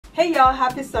Hey y'all,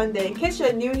 happy Sunday. In case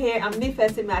you're new here, I'm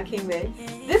Nifesi Makingbe.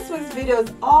 This week's video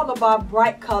is all about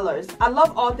bright colors. I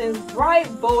love all things bright,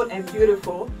 bold, and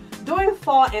beautiful. During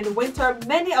fall and winter,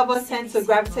 many of us tend to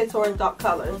gravitate towards dark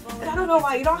colors. And I don't know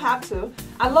why, you don't have to.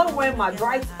 I love wearing my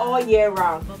brights all year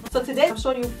round. So today I'm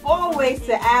showing you 4 ways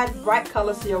to add bright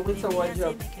colors to your winter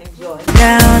wardrobe. Enjoy.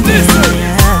 Down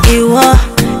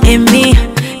in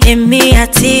me, I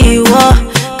tell you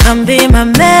what. Come be my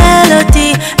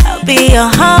melody, I'll be your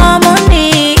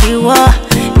harmony. You are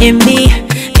in me,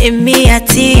 I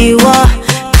tell you what.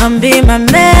 Come be my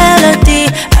melody,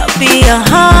 I'll be your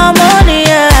harmony.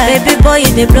 Yeah. Baby boy,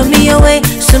 you they blow me away.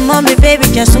 So mommy, baby,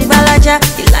 just sung balaja.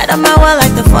 You light up my world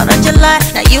like the 4th of July.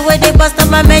 Now you where they bust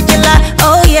up my medulla.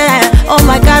 Oh yeah, oh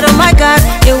my God,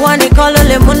 you want it call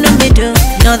ole mundu midu.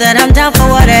 Know that I'm down for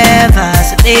whatever.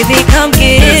 So baby, come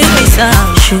give me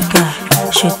some sugar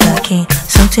cane,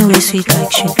 something way sweet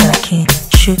like sugar cane.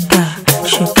 Sugar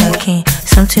cane,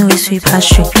 something way sweet as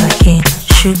sugar cane.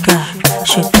 Sugar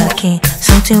cane,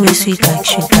 something way sweet like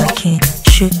sugar cane.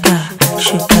 Sugar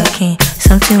cane,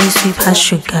 something way sweet as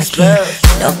sugar cane.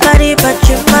 Nobody but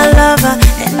you, my lover.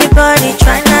 Anybody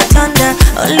try not under.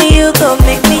 Only you go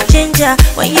make me ginger.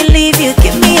 When you leave, you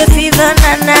give me a fever,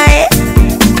 nana.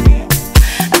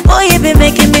 Boy, you be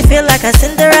making me feel like a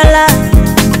Cinderella.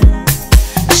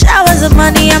 Showers of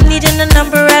money, I'm needing an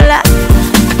umbrella.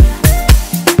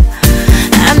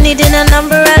 I'm needing an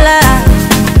umbrella.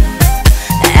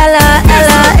 Ella,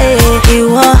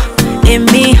 you are in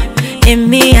me,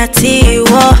 I tell you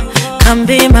what. Come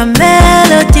be my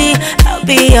melody, I'll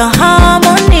be your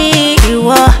harmony. You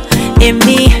are in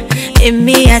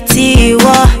me, I tell you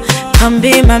what. Come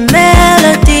be my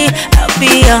melody, I'll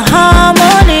be your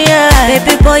harmony. Yeah.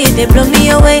 Baby boy, you they blow me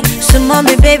away. So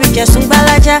mommy, baby, just sung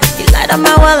balaja. You light up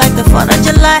my world like the 4th of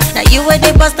July. Now you where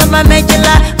they bust up my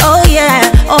medulla. Oh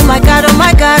yeah, oh my God,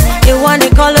 you want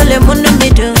it call ole mundu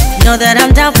midu. Know that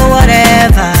I'm down for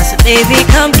whatever. So baby,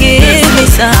 come give me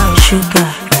some sugar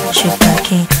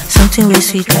cane, something way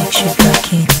sweet like sugar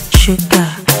cane. Sugar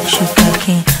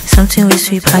cane, something way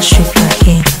sweet as sugar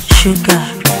cane. Sugar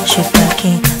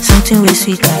cane, something way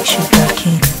sweet like sugar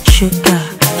cane. Sugar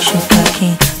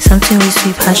cane, something way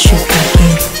sweet as sugar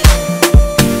cane.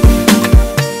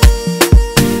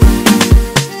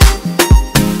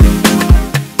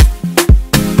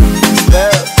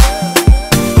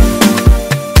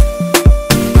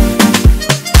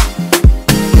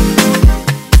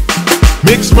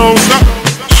 Mix mouse up.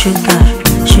 Sugar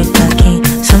cane,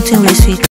 something way sweet.